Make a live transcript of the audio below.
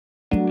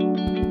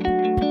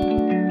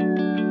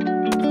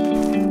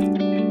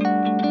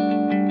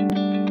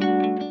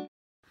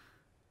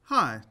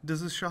Hi,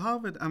 this is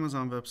Shahab with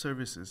Amazon Web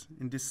Services.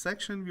 In this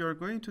section, we are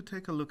going to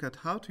take a look at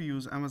how to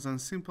use Amazon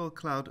Simple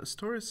Cloud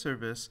Storage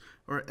Service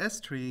or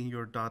S3 in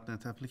your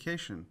 .NET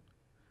application.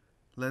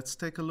 Let's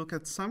take a look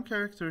at some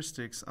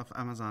characteristics of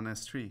Amazon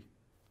S3.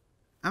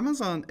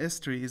 Amazon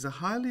S3 is a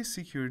highly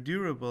secure,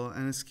 durable,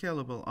 and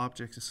scalable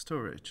object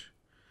storage.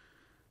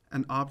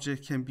 An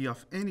object can be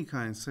of any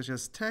kind, such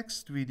as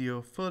text,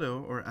 video,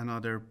 photo, or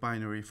another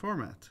binary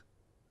format.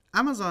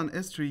 Amazon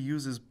S3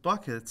 uses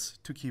buckets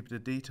to keep the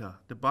data.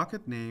 The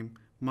bucket name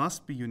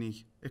must be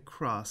unique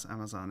across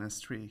Amazon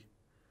S3.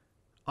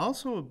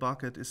 Also, a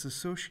bucket is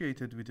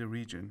associated with a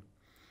region.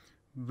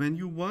 When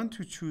you want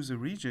to choose a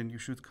region, you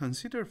should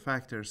consider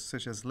factors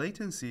such as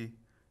latency,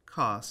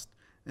 cost,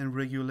 and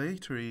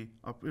regulatory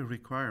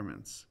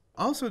requirements.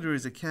 Also, there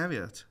is a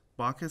caveat.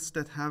 Buckets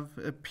that have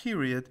a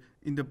period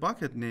in the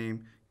bucket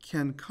name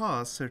can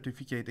cause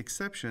certificate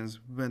exceptions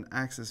when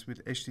accessed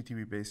with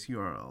HTTP-based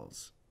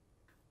URLs.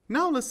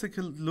 Now let's take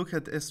a look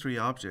at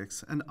S3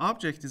 objects. An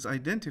object is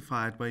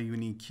identified by a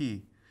unique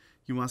key.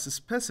 You must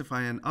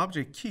specify an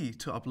object key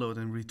to upload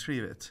and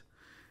retrieve it.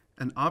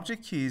 An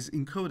object key is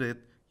encoded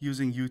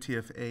using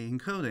UTF-8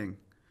 encoding,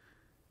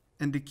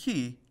 and the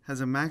key has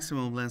a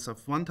maximum length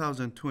of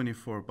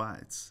 1024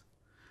 bytes.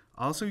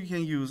 Also, you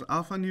can use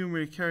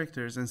alphanumeric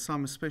characters and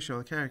some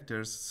special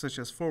characters such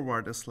as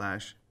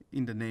 /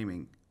 in the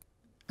naming.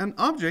 An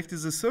object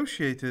is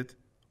associated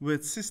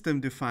with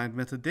system-defined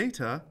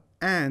metadata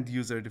and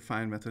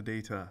user-defined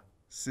metadata.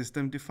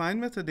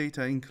 System-defined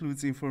metadata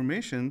includes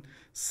information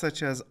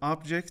such as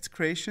object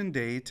creation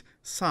date,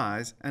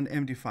 size, and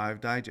MD5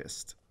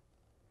 digest.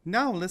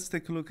 Now let's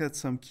take a look at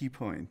some key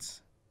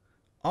points.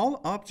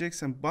 All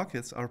objects and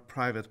buckets are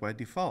private by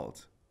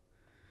default.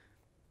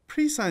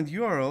 Pre-signed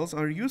URLs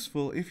are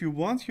useful if you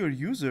want your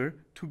user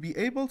to be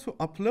able to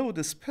upload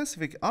a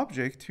specific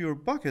object to your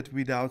bucket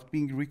without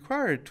being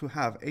required to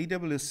have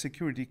AWS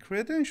security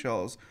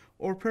credentials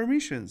or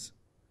permissions.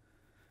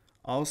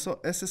 Also,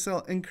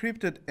 SSL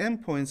encrypted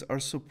endpoints are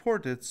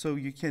supported so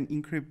you can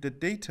encrypt the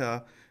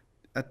data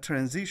at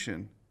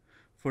transition.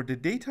 For the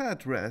data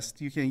at rest,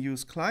 you can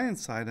use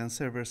client-side and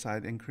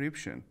server-side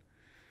encryption.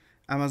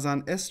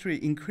 Amazon S3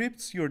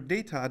 encrypts your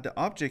data at the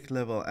object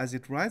level as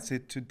it writes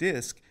it to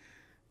disk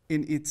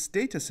in its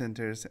data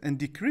centers and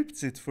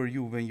decrypts it for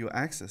you when you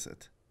access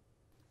it.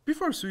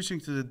 Before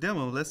switching to the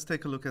demo, let's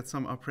take a look at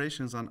some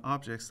operations on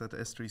objects that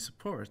S3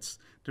 supports.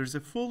 There's a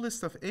full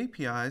list of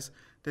APIs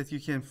that you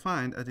can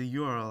find at the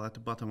URL at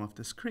the bottom of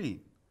the screen.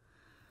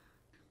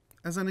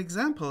 As an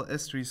example,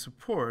 S3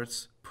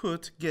 supports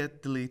put,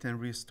 get, delete,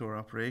 and restore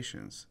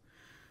operations.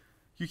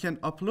 You can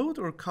upload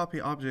or copy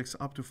objects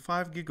up to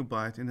 5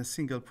 GB in a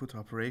single put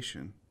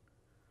operation.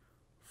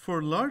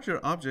 For larger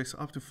objects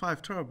up to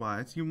 5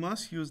 TB, you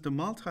must use the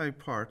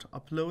multi-part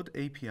upload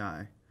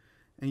API,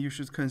 and you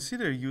should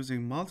consider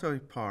using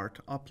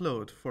multi-part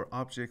upload for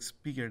objects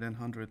bigger than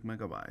 100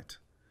 MB.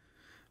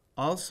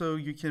 Also,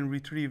 you can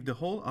retrieve the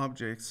whole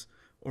objects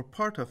or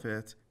part of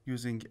it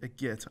using a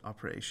get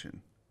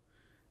operation.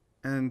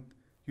 And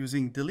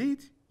using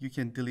delete, you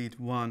can delete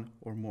one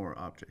or more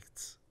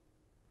objects.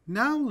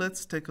 Now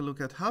let's take a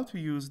look at how to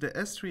use the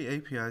S3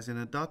 APIs in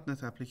a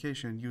 .NET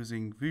application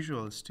using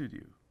Visual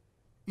Studio.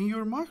 In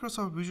your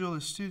Microsoft Visual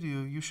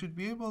Studio, you should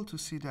be able to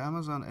see the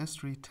Amazon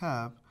S3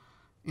 tab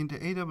in the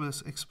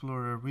AWS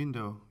Explorer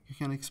window. You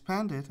can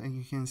expand it and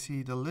you can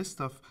see the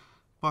list of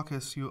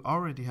buckets you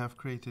already have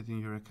created in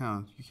your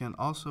account. You can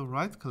also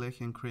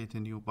right-click and create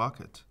a new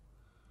bucket.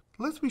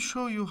 Let me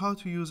show you how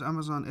to use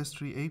Amazon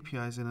S3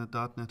 APIs in a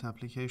 .NET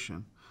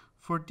application.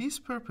 For this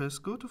purpose,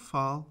 go to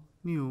File,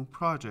 New,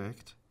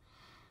 Project.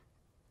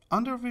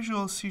 Under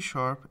Visual C#,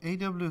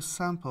 AWS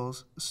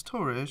Samples,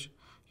 Storage,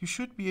 you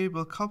should be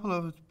able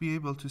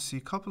to see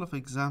a couple of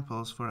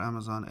examples for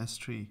Amazon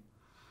S3.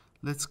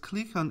 Let's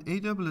click on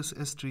AWS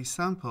S3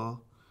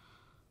 sample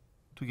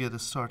to get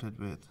started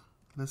with.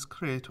 Let's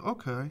create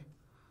OK.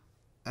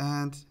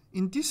 And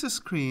in this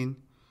screen,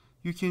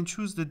 you can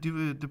choose the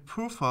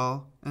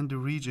profile and the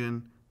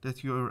region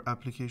that your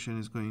application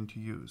is going to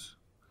use.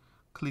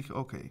 Click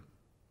OK.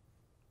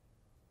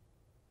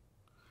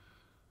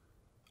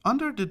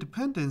 Under the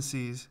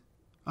dependencies,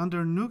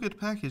 under NuGet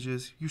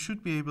packages, you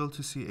should be able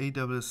to see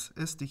AWS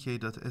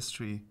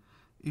SDK.S3.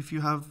 If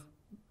you have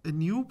a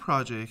new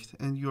project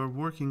and you are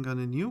working on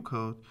a new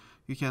code,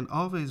 you can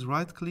always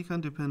right-click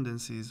on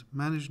dependencies,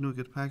 manage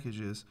NuGet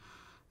packages,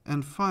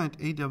 and find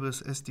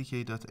AWS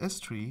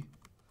SDK.S3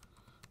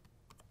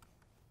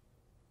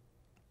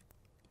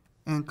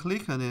 and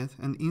click on it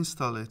and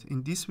install it.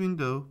 In this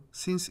window,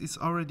 since it's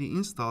already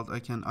installed, I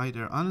can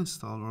either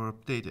uninstall or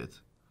update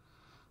it.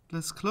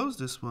 Let's close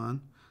this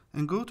one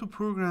and go to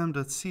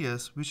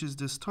program.cs, which is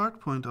the start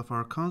point of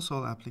our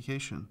console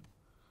application.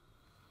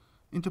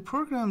 Into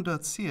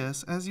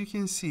program.cs, as you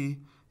can see,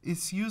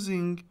 it's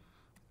using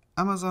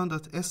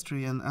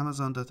Amazon.S3 and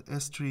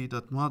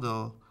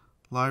Amazon.S3.model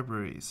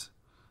libraries.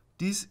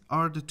 These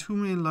are the two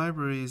main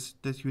libraries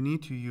that you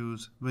need to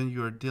use when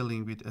you are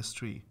dealing with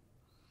S3.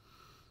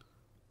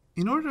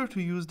 In order to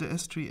use the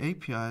S3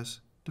 APIs,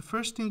 the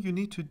first thing you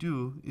need to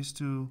do is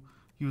to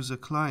use a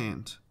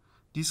client.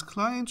 This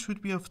client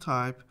should be of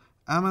type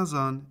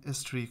Amazon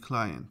S3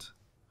 client.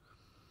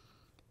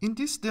 In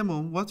this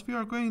demo, what we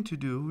are going to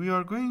do, we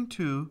are going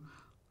to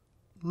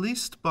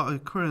list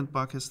current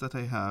buckets that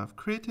I have,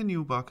 create a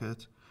new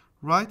bucket,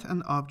 write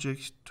an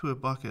object to a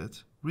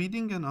bucket,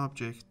 reading an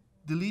object,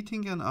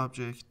 deleting an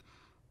object,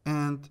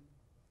 and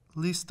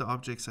list the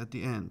objects at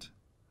the end.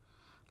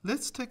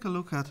 Let's take a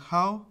look at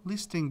how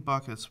listing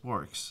buckets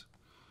works.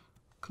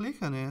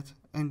 Click on it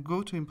and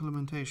go to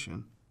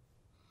implementation.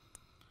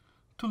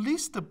 To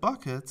list the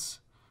buckets,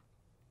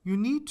 you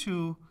need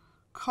to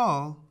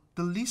call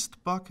the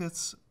list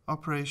buckets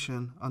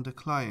operation on the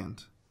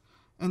client,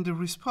 and the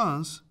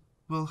response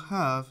will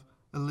have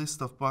a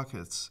list of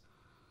buckets,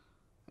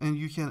 and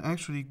you can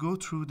actually go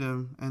through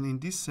them, and in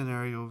this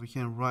scenario we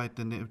can write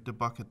the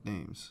bucket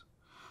names.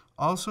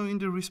 Also, in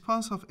the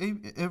response of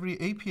every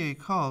API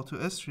call to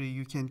S3,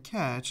 you can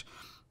catch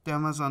the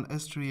Amazon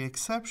S3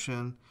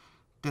 exception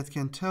that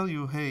can tell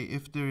you, hey,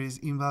 if there is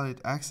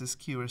invalid access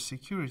key or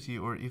security,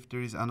 or if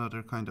there is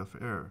another kind of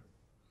error.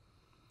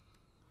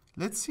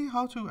 Let's see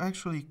how to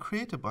actually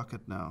create a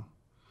bucket now.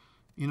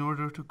 In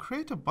order to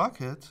create a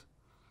bucket,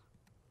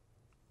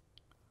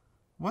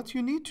 what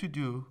you need to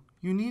do,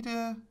 you need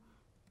a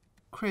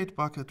create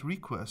bucket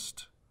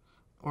request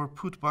or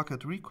put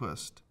bucket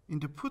request. In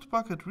the put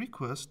bucket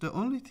request, the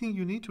only thing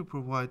you need to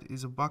provide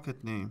is a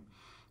bucket name.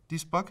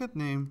 This bucket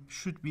name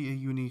should be a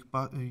unique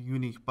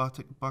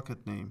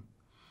bucket name.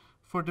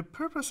 For the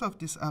purpose of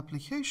this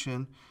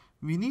application,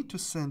 we need to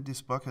send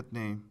this bucket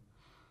name.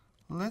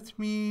 Let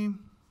me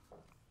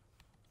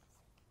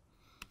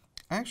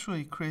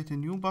actually create a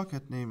new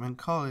bucket name and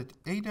call it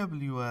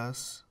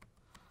AWS.NET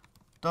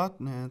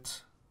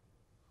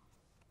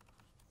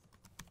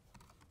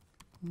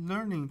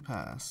Learning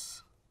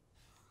Pass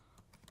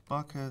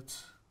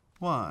Bucket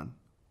 1.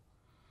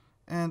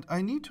 And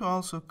I need to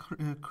also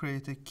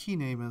create a key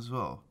name as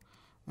well.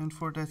 And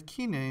for that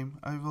key name,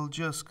 I will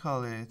just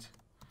call it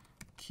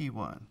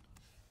Key1.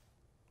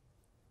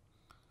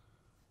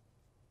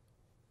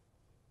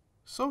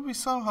 So we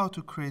saw how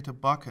to create a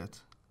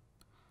bucket.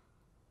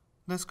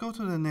 Let's go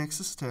to the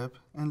next step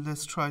and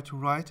let's try to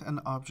write an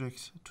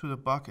object to the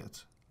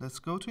bucket. Let's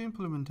go to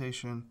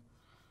implementation.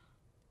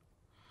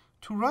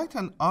 To write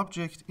an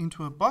object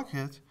into a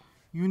bucket,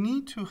 you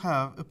need to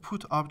have a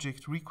put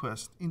object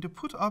request. In the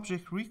put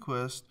object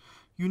request,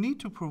 you need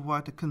to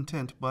provide a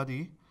content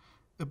body,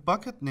 a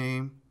bucket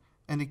name,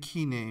 and a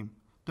key name.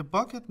 The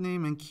bucket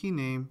name and key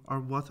name are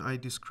what I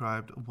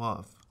described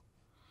above.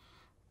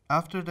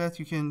 After that,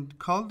 you can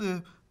call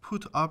the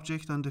put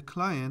object on the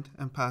client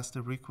and pass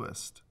the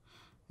request.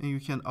 And you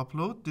can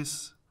upload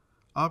this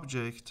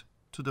object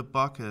to the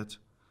bucket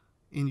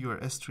in your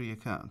S3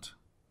 account.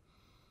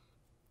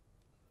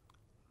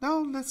 Now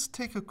let's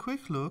take a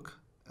quick look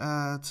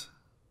at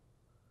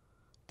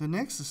the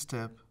next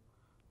step,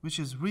 which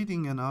is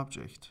reading an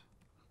object.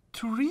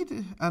 To read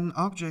an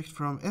object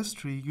from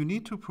S3, you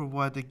need to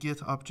provide a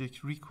get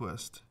object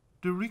request.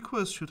 The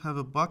request should have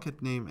a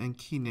bucket name and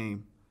key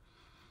name.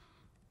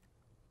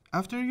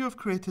 After you have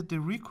created the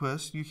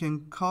request, you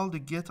can call the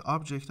get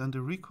object on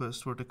the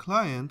request for the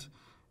client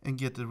and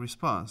get the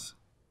response.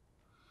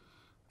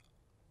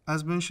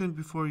 As mentioned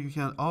before, you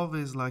can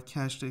always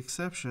catch the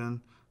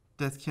exception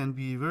that can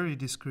be very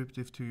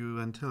descriptive to you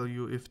and tell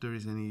you if there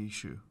is any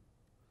issue.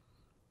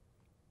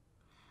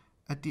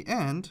 At the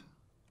end,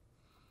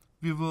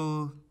 we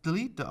will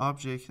delete the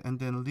object and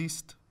then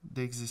list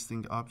the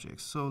existing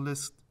objects. So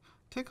let's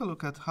take a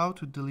look at how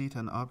to delete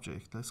an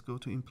object. Let's go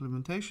to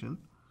implementation.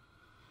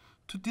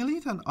 To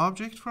delete an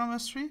object from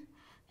S3,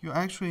 you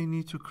actually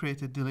need to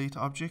create a delete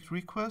object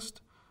request,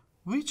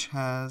 which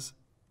has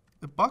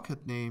a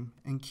bucket name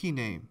and key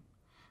name.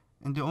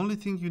 And the only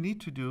thing you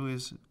need to do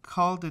is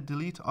call the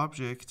delete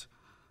object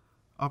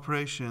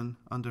operation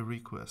on the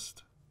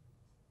request.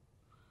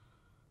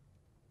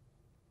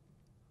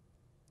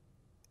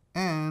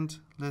 And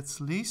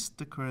let's list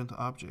the current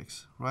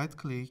objects. Right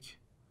click,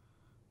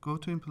 go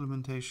to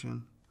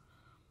implementation.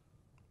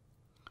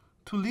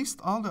 To list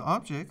all the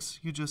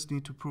objects, you just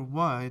need to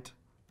provide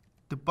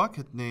the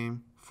bucket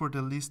name for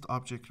the list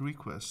object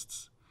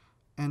requests.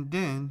 And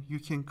then you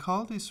can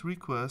call this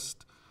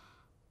request,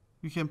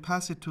 you can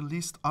pass it to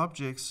list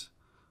objects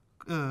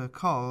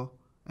call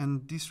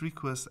and this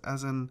request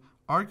as an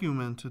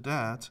argument to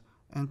that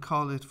and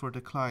call it for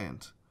the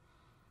client.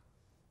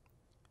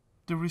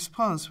 The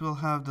response will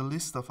have the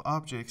list of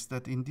objects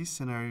that in this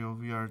scenario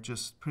we are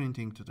just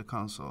printing to the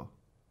console.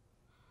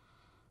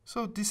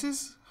 So this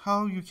is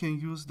how you can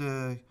use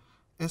the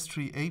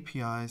S3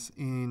 APIs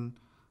in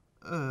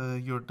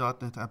your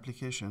 .NET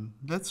application.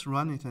 Let's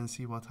run it and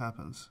see what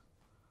happens.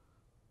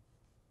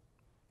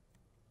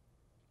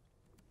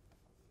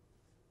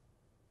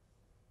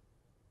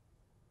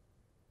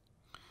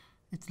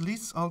 It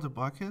lists all the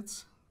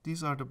buckets.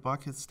 These are the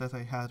buckets that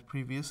I had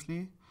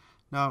previously.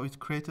 Now it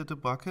created a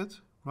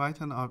bucket,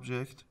 write an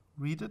object,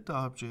 read the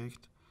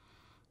object.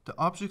 The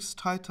object's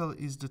title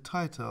is the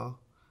title.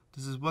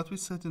 This is what we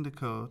set in the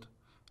code.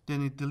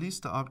 Then it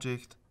deletes the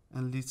object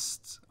and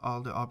lists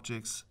all the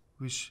objects,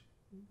 which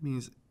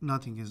means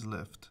nothing is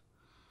left.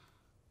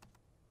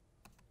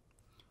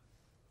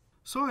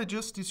 So I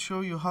just did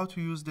show you how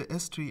to use the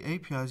S3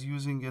 APIs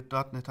using a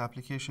 .NET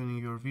application in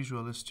your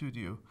Visual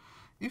Studio.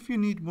 If you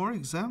need more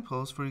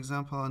examples, for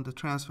example on the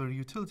transfer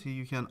utility,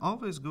 you can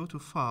always go to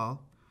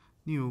File,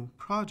 New,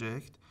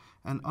 Project,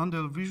 and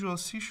under Visual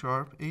C#,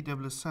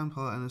 AWS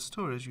Sample and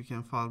Storage, you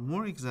can find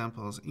more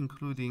examples,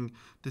 including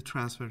the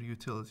transfer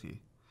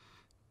utility.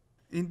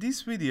 In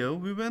this video,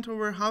 we went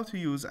over how to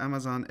use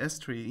Amazon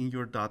S3 in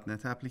your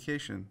 .NET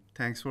application.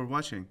 Thanks for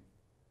watching.